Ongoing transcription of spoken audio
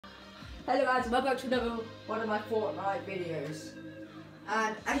Hello guys, welcome back to another one of my Fortnite videos.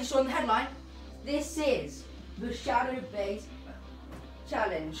 And as you saw in the headline, this is the Shadow Base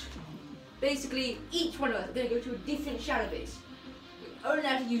Challenge. Basically, each one of us are going to go to a different Shadow Base. We only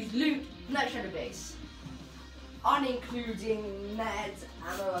have to use loot from that Shadow Base, unincluding meds,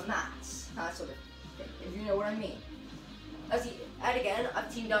 ammo and mats, that sort of thing, if you know what I mean. And again,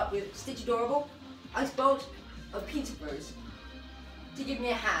 I've teamed up with Stitch Adorable, Icebolt, and Pizza Bros to give me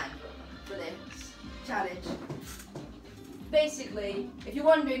a hand for this challenge. Basically, if you're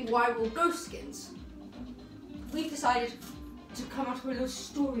wondering why we're all ghost skins, we've decided to come up with a little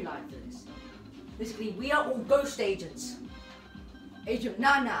storyline for this. Basically, we are all ghost agents. Agent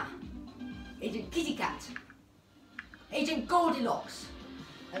Nana, Agent Kitty Cat, Agent Goldilocks,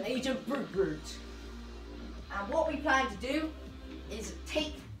 and Agent Brute Brute. And what we plan to do is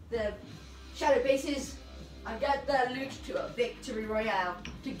take the shadow bases and get their loot to a victory royale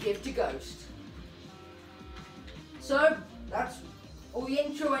to give to Ghost. So, that's all the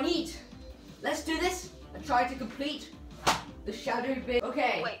intro I need. Let's do this and try to complete the shadow base.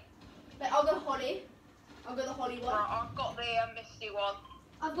 Okay. Wait. I'll go Holly. I'll go the Holly one. Right, I've got the Misty one.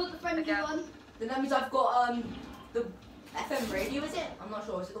 I've got the friendly one. Then that means I've got the FM radio, is it? I'm not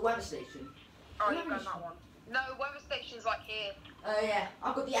sure. Is it the weather station? Oh, you've got that one. No, weather station's like here. Oh yeah,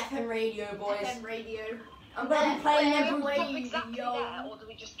 I've got the FM radio, boys. FM radio. I'm going to be playing Do every we week. drop exactly there, or do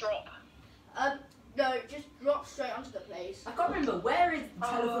we just drop? No, just drop straight onto the place. I can't remember, where is the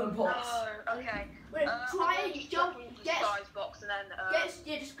telephone box? Oh, okay. Wait, try I'm and just jump. drop into the Get, disguise box and then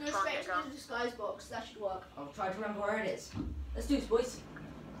yeah, just go try and straight get to going. the disguise box. That should work. I'll try to remember where it is. Let's do this, boys.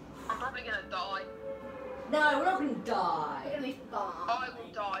 I'm probably gonna die. No, we're not going to We're die. gonna be fine. I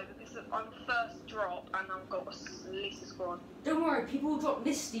will die because I'm first drop and I've got at least a squad. Don't worry, people will drop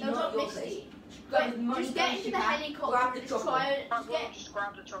Misty, They'll not drop your Misty. place. Grab as much Just get guns into you the can, helicopter grab the and just chopper. try and I will just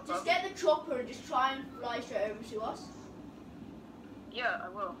grab the chopper. just get the chopper and just try and fly straight over to us. Yeah, I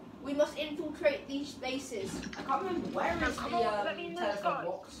will. We must infiltrate these bases. I can't remember, where No, is come the on, let me in the telephone disguise.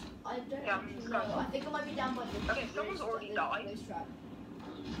 box? I don't Yeah, I'm in the know. disguise. I think it might be down by the. Okay, someone's already died. Ghost trap.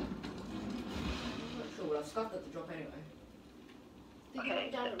 I'm not sure, well I've scuffed at the drop anyway. I think it Okay,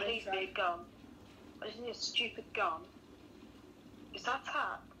 went down at the least race be a gun. I just need a stupid gun. Is that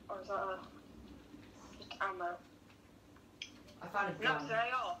tap? Or is that just ammo? I found a No, gun. they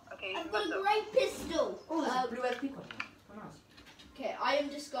are. Okay, I've got a so- great pistol. Oh, there's a blue SP card. Oh, nice. Okay, I am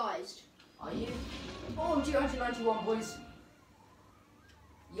disguised. Are you? Oh, 291, boys.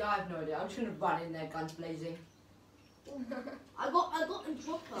 Yeah, I have no idea. I'm just gonna run in there, guns blazing. I got a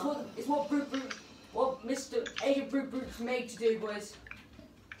dropper. It's what Mr. Agent Brute Brute's made to do, boys.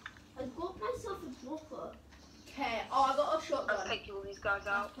 I got myself a dropper. Okay, oh, I got a I'll shotgun. take all these guys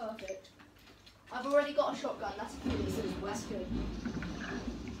That's out. perfect. I've already got a shotgun. That's good. This is West. good.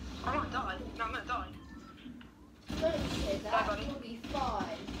 I might die. No, I'm gonna die. Don't say that. Bye, buddy. You'll be fine.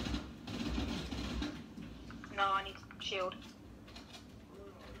 No, I need shield.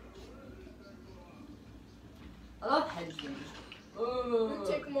 I love henchmen. We'll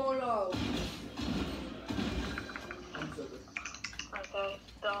take them all out. I'm so good. Okay,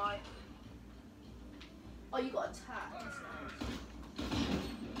 die. Oh, you got attacked. That's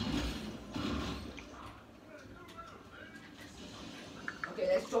nice. Okay,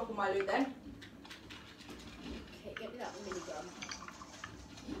 let's drop all my loot then. Okay, get me that minigun.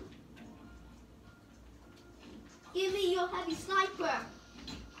 Give me your heavy sniper.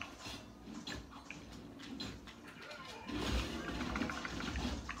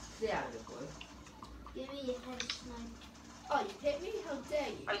 Stay out of it, boy. Give me your heavy sniper. Oh, you hit me? How dare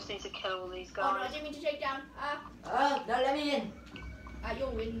you? I just need to kill all these Oh no, I guys. didn't mean to take down. Oh, no, let me in. At your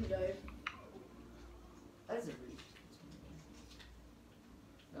window. That is a reach.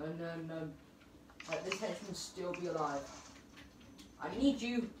 No. Right, this henchman still be alive. I need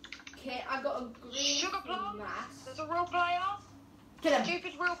you. Okay, I got a green Sugar plum? mask. There's a real player. Kill him.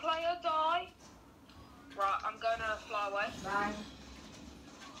 Stupid real player, die. Right, I'm gonna fly away. Bang.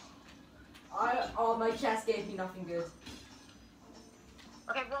 Oh, my chest gave me nothing good.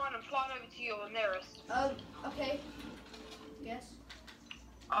 Okay, Ryan, I'm flying over to you, the nearest. Okay. Yes.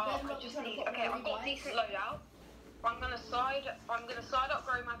 Oh, Then I what, just trying to need. put Okay, my I've got device? decent loadout. I'm gonna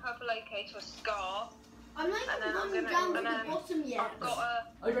upgrade my purple AK to a scar. I'm not And then even I'm going gonna- down to and the then bottom yet. I've got a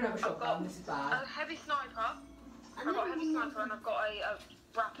I don't have a I've shotgun, got this is bad. a heavy sniper. I'm I've got not a heavy even- sniper and I've got a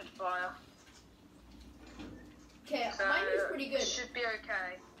rapid fire. Okay, So mine is pretty good. should be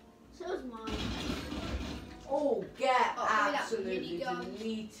okay. So is mine. Oh, get Oh, give me that absolutely minigun.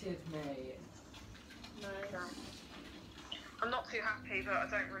 deleted, mate. Nice. I'm not too happy, but I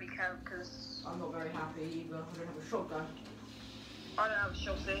don't really care because I'm not very happy either. I don't have a shotgun. I don't have a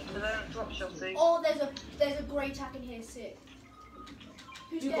shotty, but they don't drop shotty. Oh, there's a grey tack in here, sick.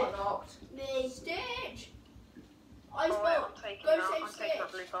 Who's You dead? got knocked. Me. Stitch! I Oh, wait, spelled. I'm taking Go that. save I'm taking that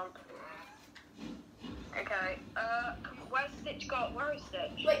Stitch. blue pump. Okay, where's Stitch got? Where is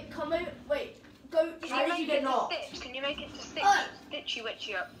Stitch? Wait, come over. Wait, go. How did you get knocked? Stitch? Can you make it to Stitch? Stitchy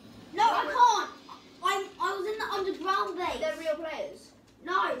witchy up. No, I can't. I was in the underground base. They're real players.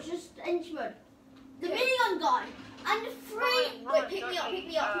 No, it's just Henchman. The Okay. minigun guy. And the three. Wait, pick me up, pick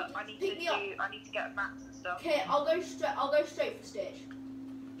me up, I need pick to me up. I need to get mats and stuff. Okay, I'll go straight for Stitch.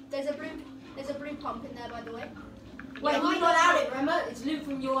 There's a blue pump in there, by the way. Wait, Yeah, you got out it, remember? It's loot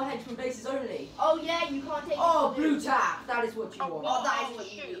from your henchman bases only. Oh yeah, you can't take. Oh, it. blue tack. That is what you Oh, want. what? that is Oh,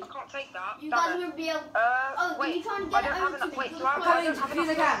 what you shoot, need. I can't take that. You Damn guys it. won't be able. Oh, can you wait. try and I get don't it have over enough. to Wait, me? do I Come have in, enough please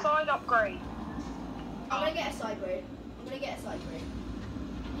again. side upgrade? I'm gonna get a side grade.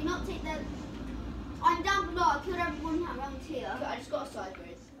 You not take the. I'm down below. I killed everyone around here. Okay, I just got a side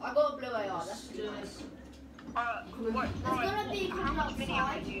grade. I got a blue AR. That's Do pretty nice. this. Wait, There's right. gonna be a How couple much mini ammo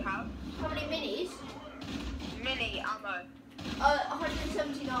outside. do you have? How many minis? Mini ammo.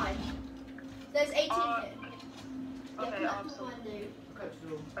 179. There's 18 Uh, here. Okay, Yeah, I'm that's sorry. what I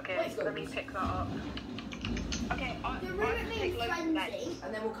do. Okay, Wait, let me pick that up. Okay, I The can room take is loads of meds. frenzy.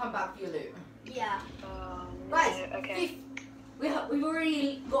 And then we'll come back for your loot. Yeah. Guys, Yeah, okay. we've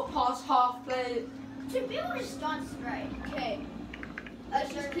already got past half play. To be honest, start straight. Okay.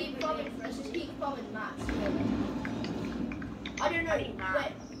 Let's just keep bombing. Let's just keep bombing mats. I don't know. I need mats.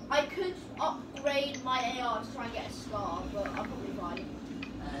 Wait, I could upgrade my AR to try and get a scar, but I'm probably fine.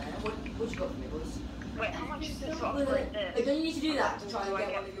 What you got for me, boys? Wait, how much is this to Wait, upgrade wait, this? don't you need to do that to try Do and I get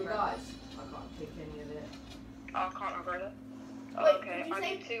get one of your from guys? I can't pick any of it. Oh, I can't upgrade it. Wait, Okay, did you I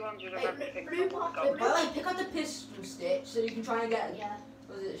say- need 200 of Wait, everything. blue from pump- gold. By the way, pick up the pistol stitch so you can try and get. Yeah.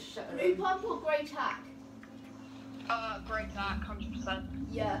 Was it Blue pump or grey tack? Great attack, 100%.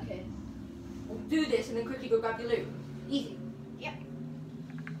 Yeah. Okay. We'll do this and then quickly go grab your loot. Easy.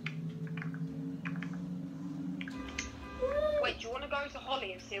 Wait, do you want to go to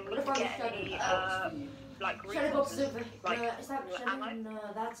Holly and see if we What if can I get shadow any, box for you? like, Shadow box is resources? over. Like, Is that shadow? ammo? No,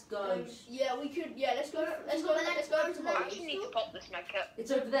 that's ghost. Yeah, we could. Yeah, let's go. Let's go. Let's go over to I Holly. actually need to pop this medkit.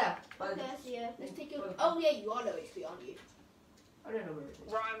 It's over there. By the, Yes, yeah. Let's take your. Oh yeah, you are low HP, aren't you? I don't know where it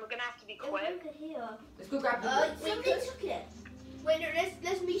is. Ryan, we're gonna have to be It was quick. over here. Let's go grab the Uh, loot. wait, Somebody took it. Wait, no.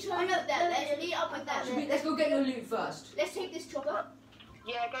 Let's meet Oh, over no, there. no, Let's no, meet up with I them. Let's go get your loot first. Let's take this chopper.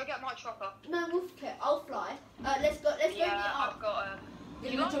 Yeah, go get my chopper. No, okay, I'll fly. Let's go. Let's go Yeah, meet up. I've got do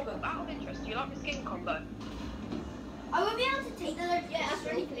Get you your like, chopper. out of interest, do you like the skin combo? I won't be able to take the load. Yeah, that's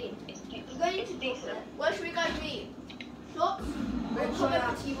really clean. I'm going It's to decent. Where should we go meet? Shops? We'll Let's come try over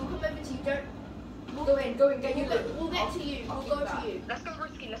that. to you. We'll come over to you. Don't. Go in, get your loot. We'll get to you. I'll We'll keep go that. to you. Let's go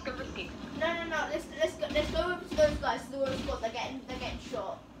risky, let's go risky. No. Let's go over to those guys. The one spot. They're getting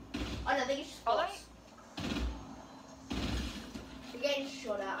shot. Oh no, they get Are shot. They're getting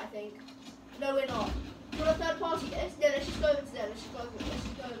shot at. I think. No, we're not. Do you want a third party this? No, let's just go over to them. Let's just go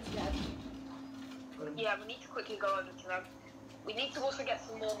over to them. Yeah, we need to quickly go over to them. We need to also get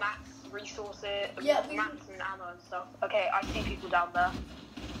some more mats, resources, Yeah, we- mats and ammo and stuff. Okay, I see people down there.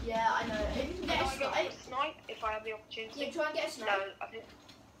 Yeah, I know. If you can Can get a I go for snipe, a snipe if I have the opportunity? yeah, try and get a No, snipe. I think.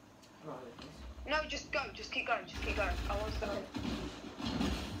 Right, No, just go. Just keep going. Just keep going. I want to go.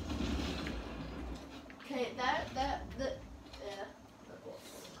 Okay, yeah.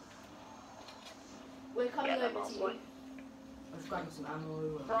 We're coming Get that over last to you. one. I'm just grabbing some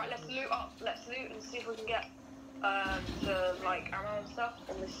ammo. Right, let's loot up. Let's loot and see if we can get some like ammo and stuff.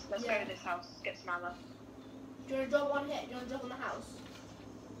 And let's go Yeah. to this house. Get some ammo. Do you want to drop one hit? Do you want to drop on the house?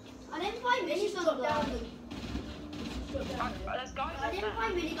 I didn't find Let's just minigun drop down. guy. Drop down. There's guys I in didn't there.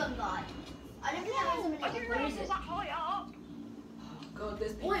 find minigun guy. I didn't realize a I minigun didn't guy. realise it was that high up. Oh, God,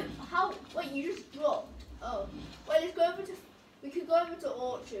 there's people. Wait, how? Wait, you just dropped. Oh, wait. Let's go over to. We could go over to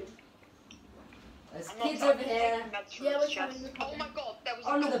Orchard. There's I'm not kids I'm over here. taking meds from Yeah, this we're chest. coming, we're Oh coming. my god, there was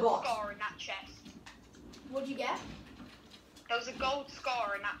Oh, a no, the gold box. scar in that chest. What'd you get? There was a gold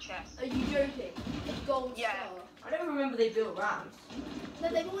scar in that chest. Are you joking? A gold Yeah. star. I don't remember they built ramps. No,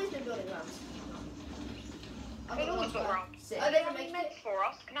 they've always been building ramps. I've They got always one got star. around. Sick. Oh, Do they you have any make it. meds for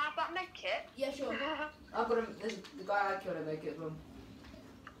us? Can I have that med kit? Yeah, sure. I've got him. There's the guy I killed. I make it from.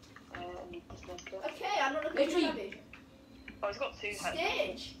 I need this med kit. Okay, I'm not looking Literally. too happy. Oh, he's got two heads.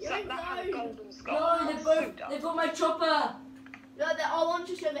 Stitch, So you're in that had a zone. golden scar. No, they're That's both. so dumb. They've got my chopper. No, our one's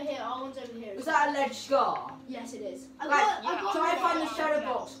just over here. Our one's over here. Was that a ledge scar? Yes, it is. I Right, got, yeah, I got, try and find the Yeah.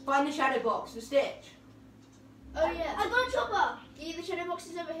 shadow box. Find the shadow box for Stitch. Oh yeah. I got a chopper. Yeah, the shadow box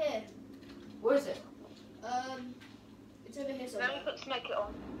is over here. Where is it? It's over here Let me somewhere. put this med kit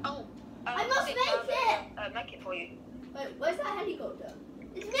on. Oh, I must Stitch, make I have a, med kit for you. Wait, where's that helicopter?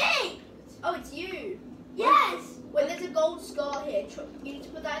 It's me! Oh, it's you. Yes! Wait, there's a gold scar here. You need to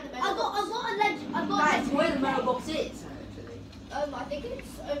put that in the I mailbox. got a ledge. I got That's a where the ledge. mailbox is, actually. I think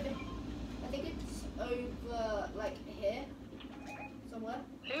it's over. I think it's over, like here, somewhere.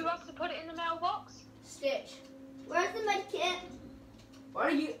 Who has to put it in the mailbox? Stitch. Where's the med kit? Why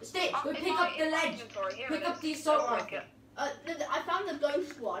don't you, Stitch, go In pick my- up the in my ledge. inventory, here Pick it up is. the assault Don't rifle. like it. I found the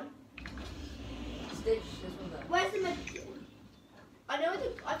ghost one. Stitch, there's one there. Where's the med kit?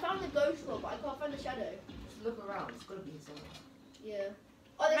 I found the ghost one, but I can't find the shadow. Just look around, it's gotta be somewhere. Yeah.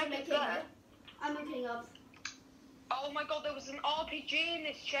 Oh, there's a Make med it kit there. here. I'm looking up. Oh my god, there was an RPG in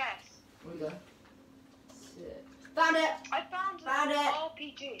this chest. Where we go? Shit. Found it! I found Found an it.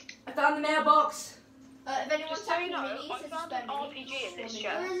 RPG. I found the mailbox! If anyone's Just so you attacking know, minis, I it's found a an spare mini. RPG in this Swarming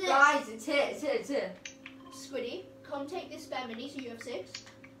chest. Where is it? Guys, it's here, it's here, it's here. Squiddy, come take this spare mini, so you have 6.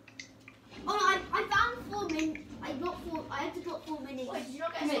 Oh no, I found 4 min. I had to drop 4 minis. Wait, did you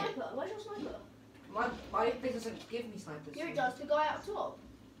not get a Come here. sniper? Where's your sniper? My big doesn't give me snipers. Here it does, the guy out top.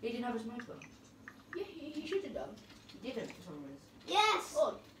 He didn't have a sniper. Yeah, he should have done. He didn't for some reason. Yes!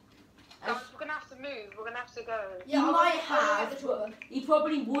 Oh, Guys, we're gonna have to move. We're gonna have to go. He might I'll go have, get the chopper. He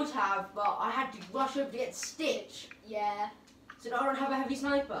probably would have, but I had to rush over to get Stitch. Yeah, So now I don't have a heavy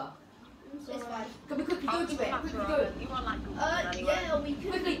sniper. it's fine. Can we quickly go I'll to it? just Quickly matter go. of it. You want like Google anyway. Yeah, we could.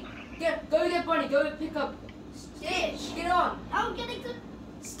 Quickly. Go get Bunny. Go pick up Stitch. Get on. I'm getting to.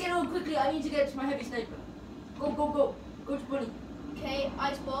 Get on quickly. I need to get to my heavy sniper. Go, go, go. Go to Bunny. Okay,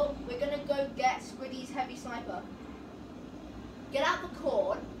 Ice Bolt, we're gonna go get Squiddy's heavy sniper. Get out the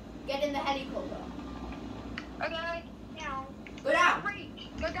corn, get in the helicopter. Okay. Meow. Go down. Reach.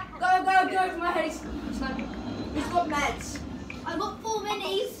 Go down. Go for my heavy sniper. Who's got meds? I got 4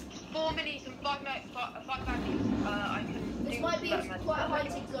 minis. 4 minis and 5 bandies. I can This do might be that quite a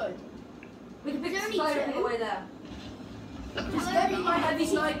high-tick zone. We can pick There's the only sniper two. on the way there. Just Just get me my heavy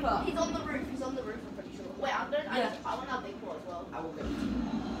sniper. He's on the roof, I'm pretty sure. Wait, Yeah. I want that big one as well. I will give it.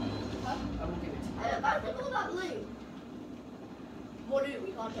 Huh? I will give it. I took all that loot. More loot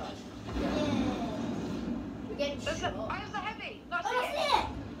we can't touch. Yeah. We're getting There's shot. a, there's a heavy. That's Oh, it. that's it.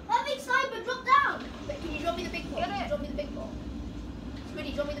 That big sniper, drop down. But can you drop me the big pot? Get Can you it. drop me the big pot?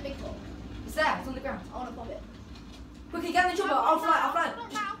 Squiddy, drop me the big pot. It's there. It's on the ground. I wanna pop it. Quickly, get in the chopper. I'll fly.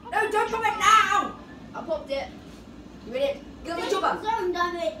 Not now. No, don't pop it now. I popped it. You idiot. Get on the chopper. Zone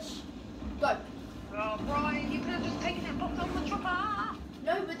damage. Go. Oh, Brian, you could have just taken it and popped on the chopper.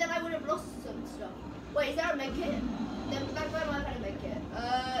 No, but then I would have lost some stuff. Wait, is there a med kit? Then that guy might have had a med kit.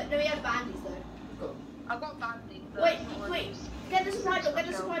 No, he had bandies though. Go. I've got bandies. Wait. Get the supply drop. Get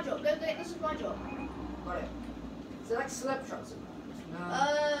the supply drop. Go get the supply drop. Got it. Is it like slap shots? No.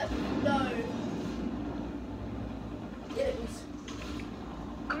 No. Get it, please.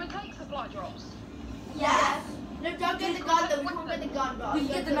 Can we take supply drops? Yes. No, don't get the gun though. We can't get the gun, bro. We can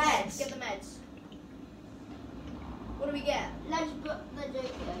get the meds. Get the meds. What do we get? Let's put the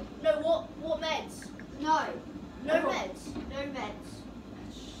joke. No, what meds? No. No No. meds. No meds.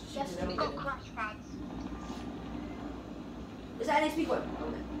 Yes, We've got crash pads. Is that an HP one?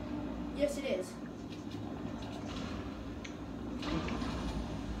 Yes, it is.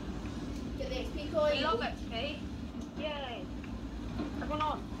 Get the XP coin. We love XP. Yay. Everyone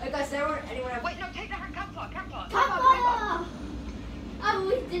on. Hey guys, anyone have? Wait, no, take the campfire. Campfire! I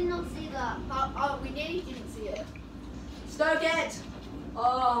always did not see that. We nearly didn't see it. Stoke it.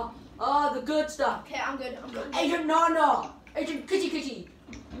 The good stuff. Okay, I'm good. Agent Nana. Agent Kitty.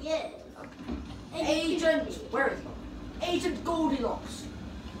 Yes. Agent. Where is he? Agent Goldilocks.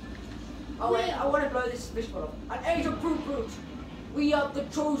 Oh wait, I want to blow this fish bottle. And Agent Brute. We are the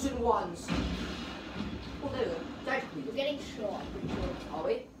chosen ones. Oh, there we go. Technically, We're getting shot, I'm pretty sure. are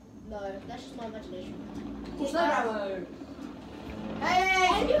we? No, that's just my imagination. What's that ammo?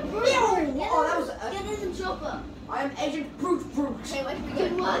 Hey! Agent Brute. Pew! Oh, that was. Get in the chopper. I am Agent Brute. Okay, where should we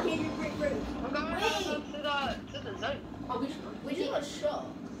Good go? work, Agent Brute. We're going Wait. to the zone. Oh, We just got shot.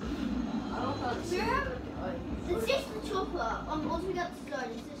 I don't know how to see Yeah. Is this the chopper? Once we get to the zone,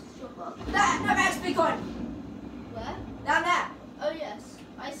 is this the chopper? That, no, that's Bitcoin. Where? Down there. Oh yes,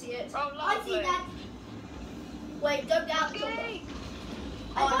 I see it. Oh, I lovely. see that. Wait, go down the chopper. Yay.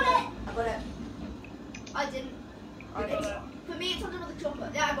 I got it. I got it. I didn't. I got it. For me, it's on top of the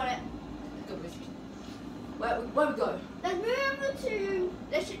chopper. Yeah, I got it. Good business. Where we go? Let's move to. Do you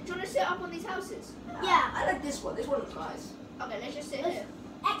want to sit up on these houses? Yeah. I like this one. This one looks nice. Okay, let's just sit Let's here.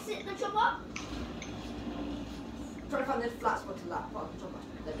 exit the chopper. Try to find the flat spot to that part of the top.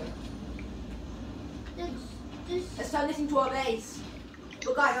 There we go. This. Let's turn this into our base.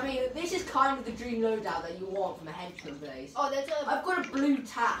 Look guys, I mean, this is kind of the dream loadout that you want from a henchman base. Oh, there's a I've got a blue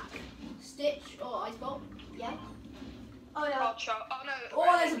tack. Stitch or Ice Bolt. Yeah. Oh yeah. Oh no.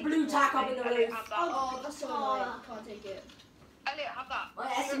 Oh, there's a blue tack up in the Elliot, roof. have that. Oh, that's so annoying. Can't take it. Elliot, have that. My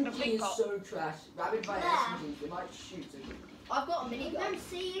The SMG pink is pot. so trash. Rapid fire Yeah. SMG, they might shoot it. I've got a I minigun. don't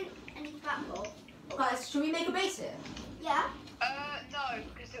see any fat ball. Guys, should we make a base here? Yeah. No,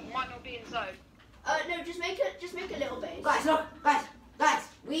 because it might not be in zone. No, just make a little base. Guys, look, guys,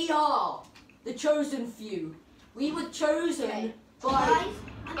 we are the chosen few. We were chosen Okay. by. Guys,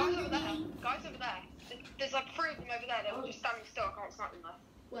 I'm Guys under over there. the... Guys over there. There's like 3 of them over there. They were just standing still. I can't snipe them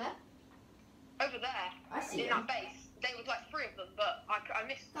though. Where? Over there. I see In them. that base. There was like 3 of them, but I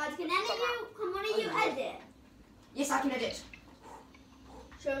missed. Guys, can any of you, can one of you edit? Yes, I can edit.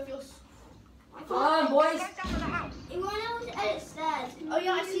 Show if you're. I Come on, can't. boys. Guys down to the house. If one else edit stairs, can Oh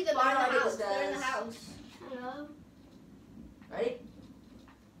yeah, I you- see them. Fine, They're I in did the the house. They're in the stairs. house. Hello? Ready?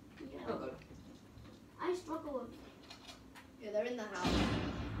 Yeah. Oh, God. I struggle with... Yeah, they're in the house.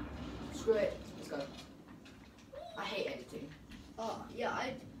 Screw it. Let's go. I hate editing. Oh yeah,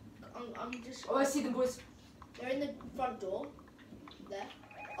 I'm just. Oh, I see them, boys. They're in the front door. There.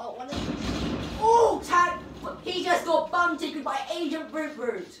 Oh, one of them. Oh, tag! He just got bum tickled by Agent Brute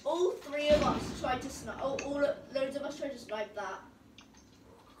Brute. All 3 of us tried to snipe. Loads of us tried to snipe that.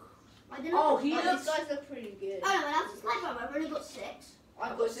 I didn't... Oh, he These looks. guys look pretty good. Oh no, that's a sniper. I've only got 6.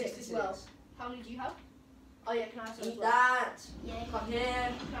 I've got 6 as well. How many do you have? Oh yeah, can I have some as Eat well? that. Yeah. Come here.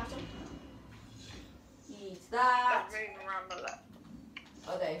 Can I have some? Eat They're that. moving around the left.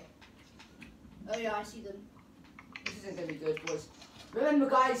 Are they? Oh yeah, I see them. This isn't gonna be good, boys. Remember,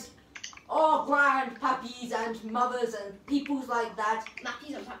 guys, our grandpappies and mothers and peoples like that,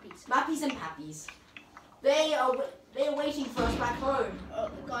 Mappies and pappies. mappies and pappies, they are waiting for us back home. Oh,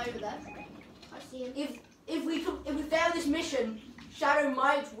 the guy over there. I see him. If we fail this mission, Shadow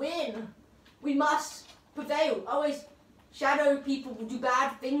might win. We must prevail. Always, Shadow people will do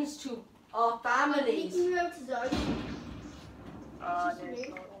bad things to our families. Can you go to zone? There's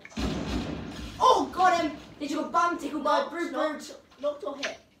no one. Oh, got him! Did you got bum tickled by Knocked, Brute knocked. Brute? Knocked or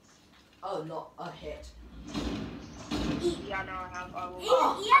hit? Oh, not a hit. Yeah, no, I have. I will.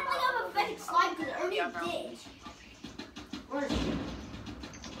 He had like a pathetic slide because it only Yeah, no. did. Where is he?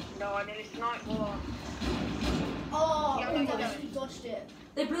 No, I nearly sniped one. Oh, Yeah, oh no, gosh, no. he dodged it.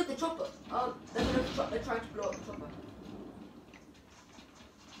 They blew the chopper. Oh, they're trying to blow up the chopper.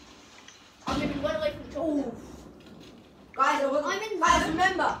 I'm moving well away from the Oh, chopper. guys, I'm in guys, zone.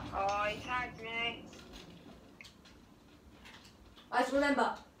 remember. Oh, he tagged me. Guys,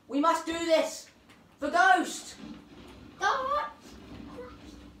 remember. We must do this for Ghost. Don't.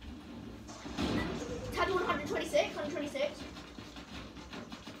 Tag 126, 126.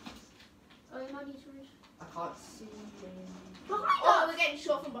 Oh, you might need to reach. I can't see him. Behind Oh, us! we're getting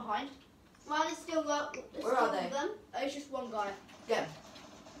shot from behind. Well, it's still got. Where are they? Them. Oh, it's just one guy. Get him.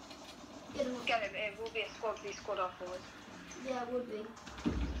 Get them. Get him. It will be a squad v squad afterwards. Yeah, it would be.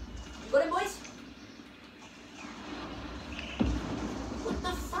 You got him, boys? What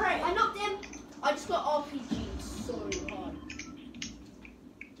the frick? I knocked him. I just got RPG'd so hard.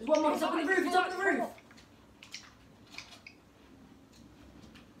 There's one more. He's up on the roof. He's up on the roof.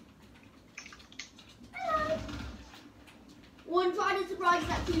 Hello. One trying to surprise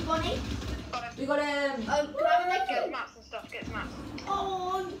that two Bonnie. Got him. We got him. Can I have a leg Get his kill? maps and stuff. Get his maps.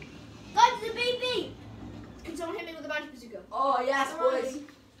 Oh, guys, it's a BB. Can someone hit me with a magic bazooka? Oh yes, Where are boys. you?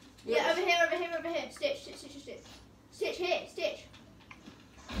 Yeah, over here, over here, over here. Stitch, stitch, stitch, stitch. Stitch here, stitch.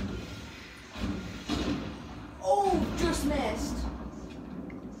 Oh, just missed.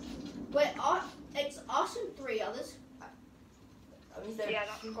 Wait, it's us and 3 others. That means they're. Yeah,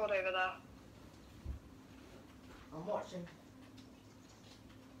 that's squad over there. I'm watching.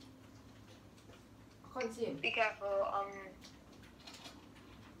 I can't see him. Be careful.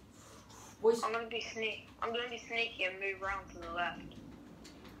 Boys. I'm gonna be sneaky and move around to the left.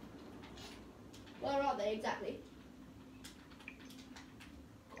 Where are they exactly?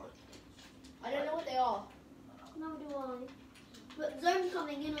 I don't know what they are. No, do I? But zone's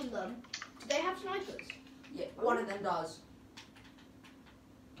coming in on them. Do they have snipers? Yeah, one of them does.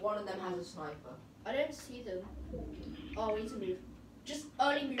 One of them has a sniper. I don't see them. Oh, we need to move. Just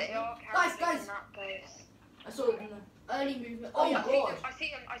early movement. They are Guys, carrying guys. in that base. I saw it in the. Early movement. Oh, Oh, yeah. my God. I see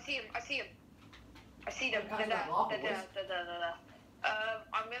him. I see him. I see him. I see them. Guys, They're there. like Marvel They're there. boys. They're there. They're there.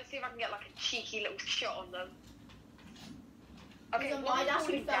 I'm gonna see if I can get like a cheeky little shot on them. Okay, There's a one Midas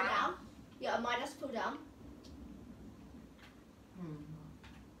who falling fell down. Yeah, a Midas fell down.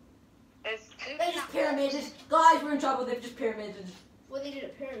 There's 2 They just chaps. pyramided. Guys, we're in trouble. They've just pyramided. Well, they did a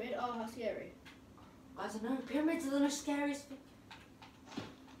pyramid. Oh, how scary. Guys, I know. Pyramids are the most scariest thing.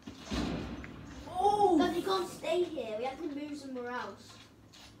 Oh! Because we can't stay here. We have to move somewhere else.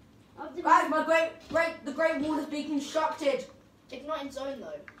 Guys, the Great Wall is being constructed. It's not in zone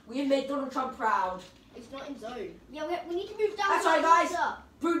though. We have made Donald Trump proud. It's not in zone. Yeah, we need to move down. That's right, guys.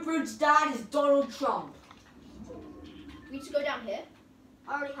 Brood Brood's dad is Donald Trump. We need to go down here.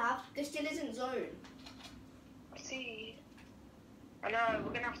 I already have. This still isn't zone. I see. I know,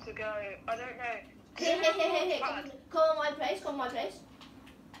 we're gonna have to go. I don't know. Here. Come on my place. Come on my place.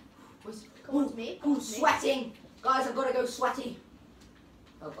 Come on to me. Come on to me. Sweating. Guys, I've got to go sweaty.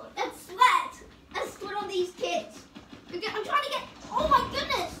 Oh, God. Let's sweat. Let's sweat on these kids. I'm trying to get. Oh my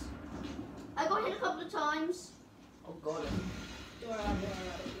goodness! I got hit a couple of times. Oh, God. Don't worry about it.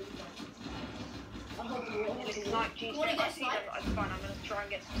 I'll hold the wall. It's snipe, geez. You wanna I get see them, sniped? it's fine. I'm gonna try and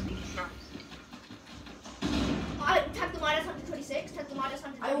get some sneaky snaps. I tag the minus 126. Tag the minus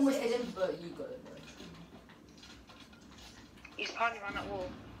 126. I almost hit him, but you got it. He's climbing around that wall.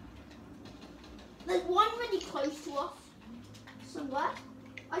 There's one really close to us. Somewhere.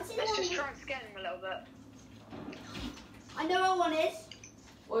 I see Let's one. just try and scare him a little bit. I know where one is.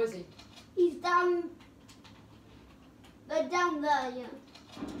 Where is he? He's down. They're down there, yeah.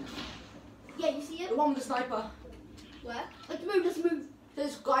 Yeah, you see The him? one with the sniper. Where? Let's move.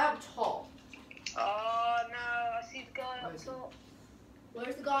 There's a guy up top. Oh no, I see the guy Where up is he? top. Where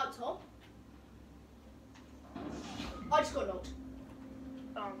is the guy up top? I just got knocked.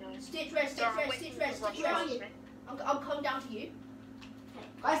 Oh no. Stitch red. Sorry, I'm waiting for the rush Stitch red. past me. I'm coming down to you.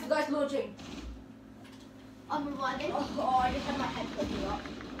 Guys, the guy's launching. I'm reviving. Oh, I just had my head poking up.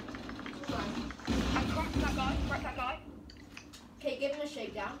 I cracked that guy. Okay, give him a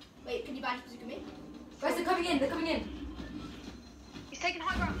shakedown. Wait, can you badge position me? Guys, they're coming in. He's taking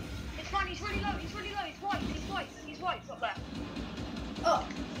high ground. It's fine, he's really low. He's white. He's white up there. Oh,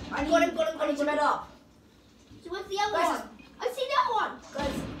 I got him. I need to med up. So where's the other Guys, one? I see the other one.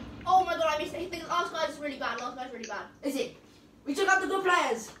 Guys, oh my god, I missed it. The last guy's really bad. is it? We took out the good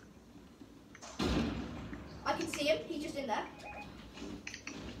players. I can see him. He's just in there.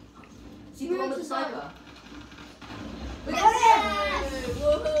 See the one with the sniper. We Yes! got him!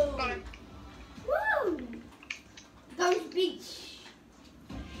 Woohoo! Got him. Woo! Ghost Beach.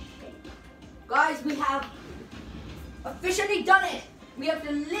 Guys, we have officially done it. We have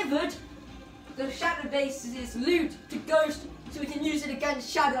delivered the Shadow Base's loot to Ghost so we can use it against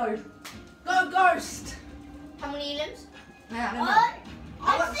Shadow. Go Ghost! How many elims? Yeah, no, no. What?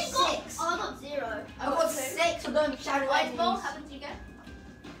 I got I've still 6. I got 0. I got 6 of them Shadow White ball, enemies. how many did you get?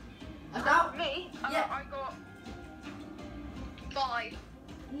 That's out. Me? Yeah. I got 5.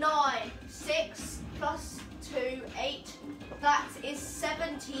 9, 6 plus 2, 8. That is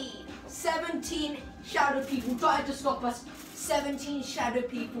 17. 17 Shadow people tried to stop us. 17 Shadow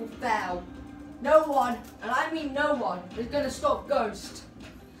people fell. No one, and I mean no one, is going to stop Ghost.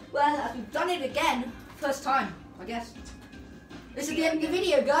 Well, as we've done it again, first time, I guess. This is the end of the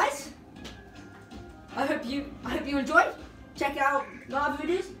video, guys. I hope you enjoyed. Check out my other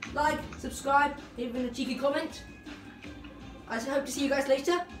videos. Like, subscribe, leave a cheeky comment. I hope to see you guys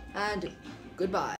later, and goodbye.